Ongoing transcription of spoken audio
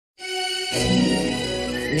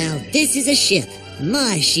Now this is a ship.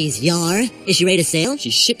 My, she's yar. Is she ready to sail?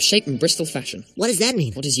 She's ship-shape in Bristol fashion. What does that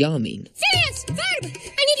mean? What does yar mean? Phineas! Ferb! I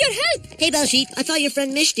need your help! Hey, Baljeet, I thought your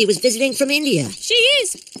friend Mishti was visiting from India. She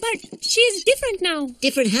is, but she is different now.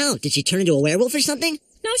 Different how? Did she turn into a werewolf or something?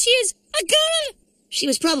 Now she is a girl! She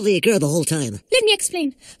was probably a girl the whole time. Let me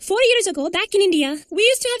explain. 4 years ago, back in India, we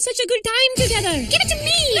used to have such a good time together. Give it to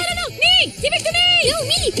me! No, me! Give it to me! No,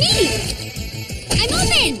 me! I'm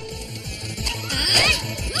open!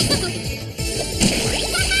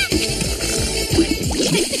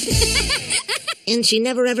 And she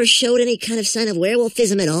never ever showed any kind of sign of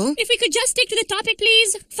werewolfism at all? If we could just stick to the topic,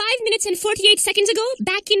 please. 5 minutes and 48 seconds ago,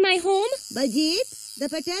 back in my home. Baljeet, the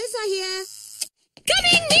Patels are here.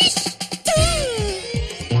 Coming, Mish!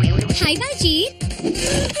 Hi, Baljeet.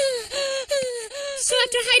 So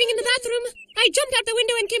after hiding in the bathroom, I jumped out the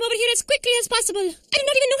window and came over here as quickly as possible. I do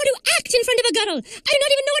not even know how to act in front of a girl. I do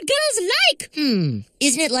not even know what girls like.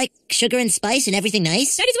 Isn't it like sugar and spice and everything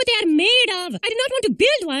nice? That is what they are made of. I did not want to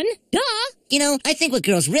build one. Duh. You know, I think what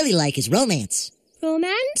girls really like is romance.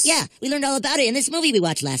 Romance? Yeah, we learned all about it in this movie we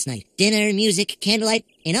watched last night. Dinner, music, candlelight,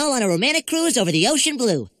 and all on a romantic cruise over the ocean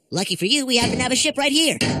blue. Lucky for you, we happen to have a ship right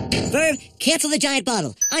here. Verb, cancel the giant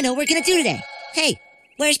bottle. I know what we're gonna do today. Hey,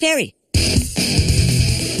 where's Perry?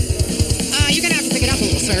 You're gonna have to pick it up a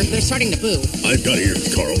little, sir. They're starting to boo. I've got it here,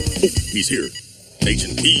 Carl. Oh, he's here.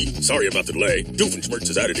 Agent P, sorry about the delay. Doofenshmirtz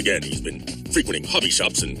is at it again. He's been frequenting hobby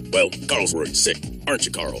shops and, well, Carl's worried sick. Aren't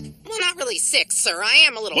you, Carl? Well, not really sick, sir. I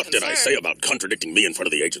am a little What concerned. did I say about contradicting me in front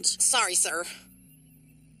of the agents? Sorry, sir.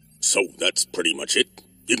 So, that's pretty much it.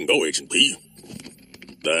 You can go, Agent P.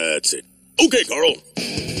 That's it. Okay, Carl.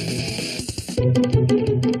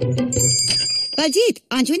 Baljeet,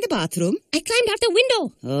 aren't you in the bathroom? I climbed out the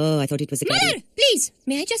window. Oh, I thought it was a Mother, please,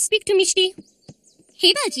 may I just speak to Mishti?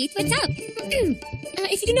 Hey, Baljeet, what's up?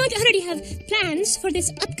 If you do not already have plans for this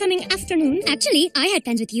upcoming afternoon... Actually, I had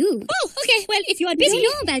plans with you. Oh, okay, well, if you are busy...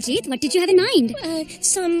 No, Baljeet, what did you have in mind?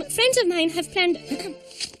 Some friends of mine have planned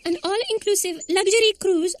an all-inclusive luxury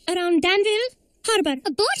cruise around Danville Harbor.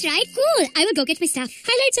 A boat ride? Cool. I will go get my stuff.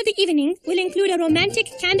 Highlights of the evening will include a romantic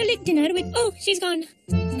candlelit dinner with... Oh, she's gone.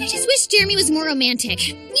 I just wish Jeremy was more romantic.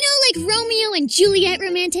 You know, like Romeo and Juliet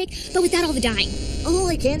romantic, but without all the dying. Oh,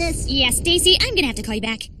 hey, Candace. Yes, Stacy, I'm gonna have to call you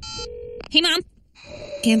back. Hey, Mom.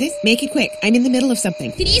 Candace, make it quick. I'm in the middle of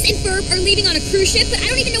something. Phineas and Ferb are leaving on a cruise ship, but I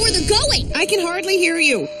don't even know where they're going. I can hardly hear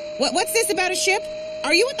you. What's this about a ship?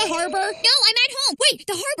 Are you at the harbor? No, I'm at home. Wait,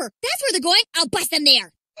 the harbor. That's where they're going. I'll bust them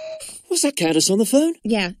there. Was that Candace on the phone?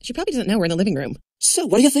 Yeah, she probably doesn't know we're in the living room. So,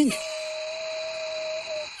 what do you think?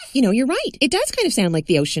 You know, you're right. It does kind of sound like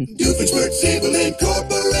the ocean. Doofenshmirtz Able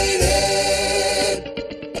Incorporated.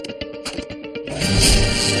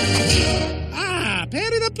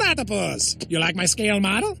 Perry the Platypus. You like my scale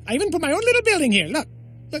model? I even put my own little building here. Look,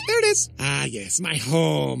 there it is. Ah, yes, my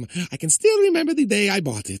home. I can still remember the day I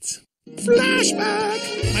bought it.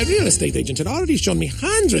 Flashback! My real estate agent had already shown me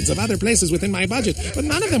hundreds of other places within my budget, but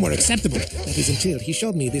none of them were acceptable. That is until he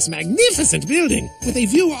showed me this magnificent building with a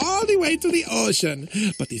view all the way to the ocean.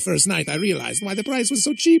 But the first night I realized why the price was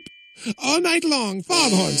so cheap. All night long,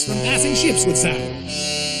 foghorns from passing ships would sound.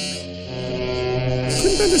 I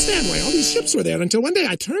couldn't understand why all these ships were there until one day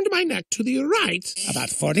I turned my neck to the right, about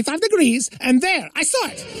 45 degrees, and there, I saw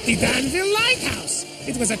it, the Danville Lighthouse.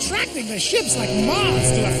 It was attracting the ships like moths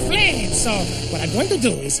to a flame, so what I'm going to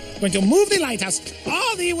do is going to move the lighthouse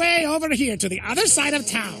all the way over here to the other side of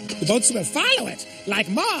town. The boats will follow it, like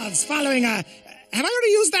moths following a... Have I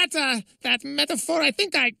already used that metaphor?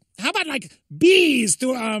 How about like bees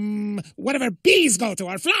to, whatever bees go to,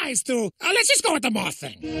 or flies to... let's just go with the moth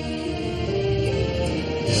thing.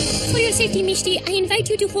 For your safety, Mishti, I invite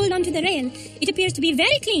you to hold on to the rail. It appears to be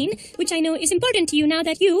very clean, which I know is important to you now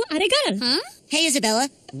that you are a girl. Huh? Hey, Isabella,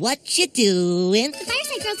 what you doing? The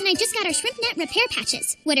Fireside Girls and I just got our shrimp net repair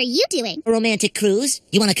patches. What are you doing? A romantic cruise.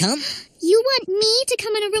 You wanna come? You want me to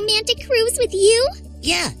come on a romantic cruise with you?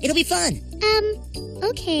 Yeah, it'll be fun.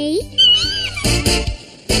 Okay.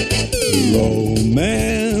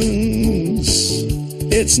 Romance,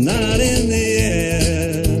 it's not in the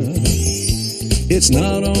air. It's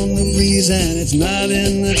not on the breeze and it's not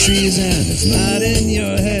in the trees and it's not in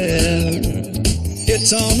your hair.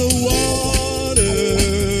 It's on the water,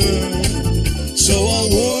 so I'll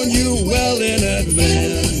warn you well in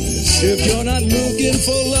advance. If you're not looking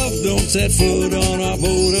for love, don't set foot on a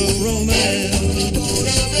boat of romance.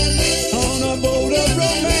 On a boat of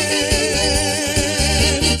romance.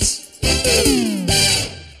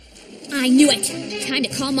 I knew it. Time to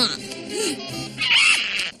call Mom.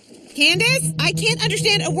 Candace, I can't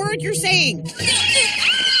understand a word you're saying.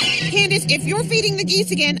 Candace, if you're feeding the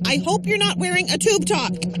geese again, I hope you're not wearing a tube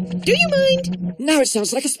top. Do you mind? Now it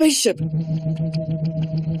sounds like a spaceship.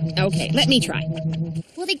 Okay, let me try.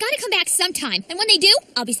 Well, they gotta come back sometime. And when they do,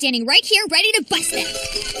 I'll be standing right here ready to bust them.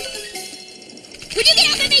 Would you get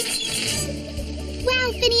off of me?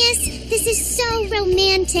 Wow, Phineas, this is so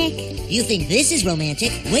romantic. You think this is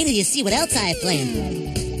romantic? Wait till you see what else I have planned.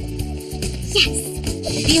 Yes.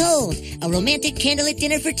 Behold, a romantic candlelit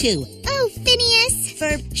dinner for two. Oh, Phineas.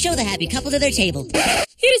 Ferb, show the happy couple to their table.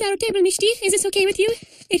 Here is our table, Mishti. Is this okay with you?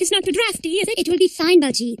 It is not too drafty, is it? It will be fine,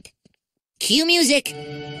 Baljeet. Cue music.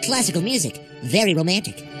 Classical music. Very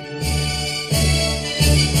romantic.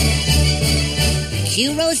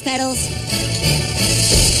 Cue rose petals.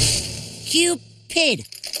 Cupid.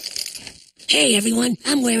 Hey, everyone,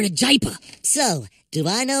 I'm wearing a diaper. So, do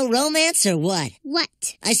I know romance or what?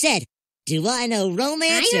 What? I said, do I know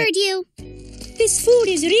romance I heard you. This food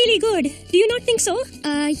is really good. Do you not think so?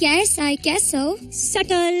 Yes, I guess so.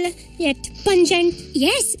 Subtle, yet pungent.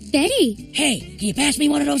 Yes, very. Hey, can you pass me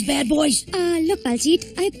one of those bad boys? Look,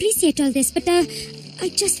 Baljeet, I appreciate all this, but, I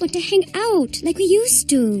just want to hang out like we used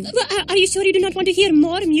to. Well, are you sure you do not want to hear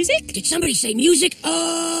more music? Did somebody say music?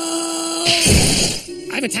 Oh!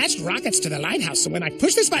 I've attached rockets to the lighthouse, so when I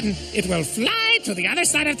push this button, it will fly to the other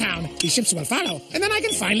side of town. The ships will follow, and then I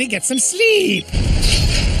can finally get some sleep.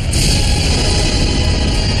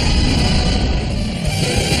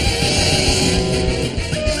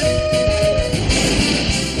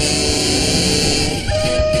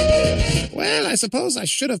 Well, I suppose I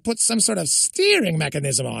should have put some sort of steering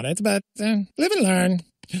mechanism on it, but live and learn.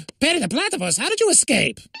 Perry the Platypus, how did you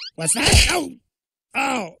escape? What's that?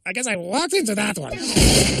 Oh, I guess I walked into that one.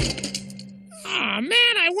 Oh,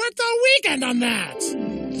 man, I worked all weekend on that.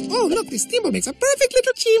 Oh, look, this steamboat makes a perfect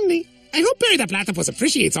little chimney. I hope Perry the Platypus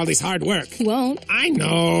appreciates all this hard work. Won't. I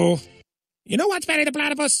know. You know what, Perry the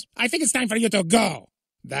Platypus? I think it's time for you to go.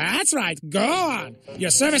 That's right, go on.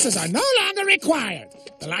 Your services are no longer required.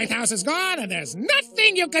 The lighthouse is gone, and there's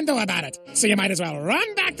nothing you can do about it. So you might as well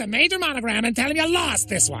run back to Major Monogram and tell him you lost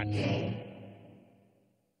this one.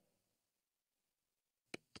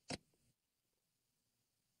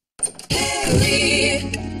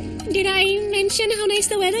 Did I mention how nice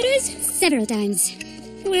the weather is? Several times.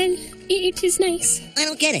 Well, it is nice. I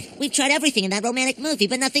don't get it. We've tried everything in that romantic movie,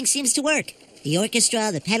 but nothing seems to work. The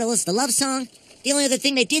orchestra, the pedals, the love song. The only other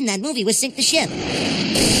thing they did in that movie was sink the ship.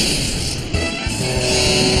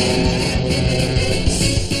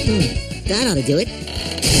 That ought to do it.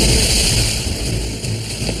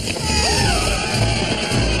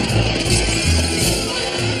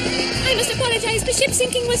 I must apologize. The ship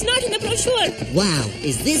sinking was not in the brochure. Wow,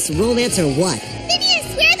 is this romance or what? Phineas,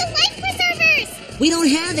 where are the life preservers? We don't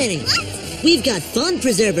have any. What? We've got fun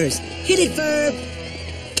preservers. Hit it, Ferb.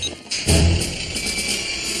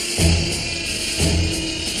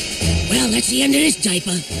 Well, that's the end of this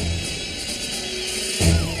diaper.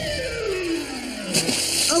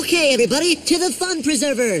 Okay, everybody, to the fun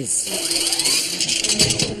preservers.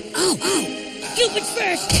 Oh, Cupid's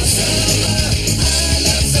first.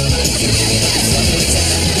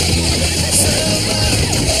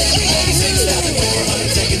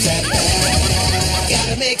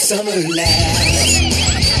 Gotta make summer laugh.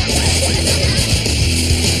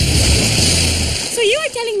 So you are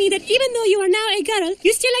telling me that even though you are now a girl,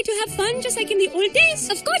 you still like to have fun just like in the old days?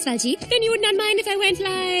 Of course, Baljeet. Then you would not mind if I went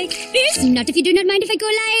like this? Not if you do not mind if I go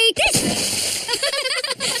like this.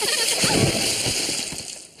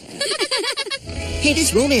 Hey,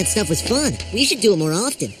 this romance stuff was fun. We should do it more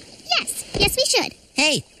often. Yes, we should.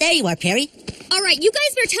 Hey, there you are, Perry. All right, you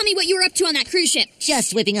guys better tell me what you were up to on that cruise ship.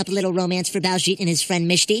 Just whipping up a little romance for Baljeet and his friend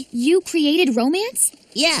Mishti. You created romance?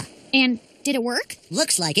 Yeah, And did it work?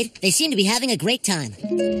 looks like it. They seem to be having a great time.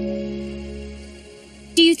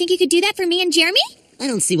 Do you think you could do that for me and Jeremy? I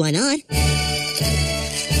don't see why not.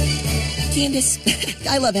 Candace,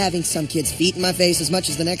 I love having some kid's feet in my face as much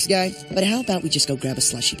as the next guy, but how about we just go grab a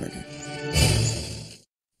slushy burger?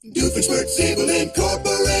 Doofenshmirtz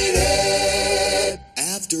Incorporated.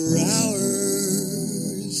 After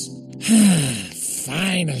hours.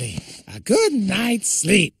 Finally, a good night's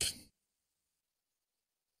sleep.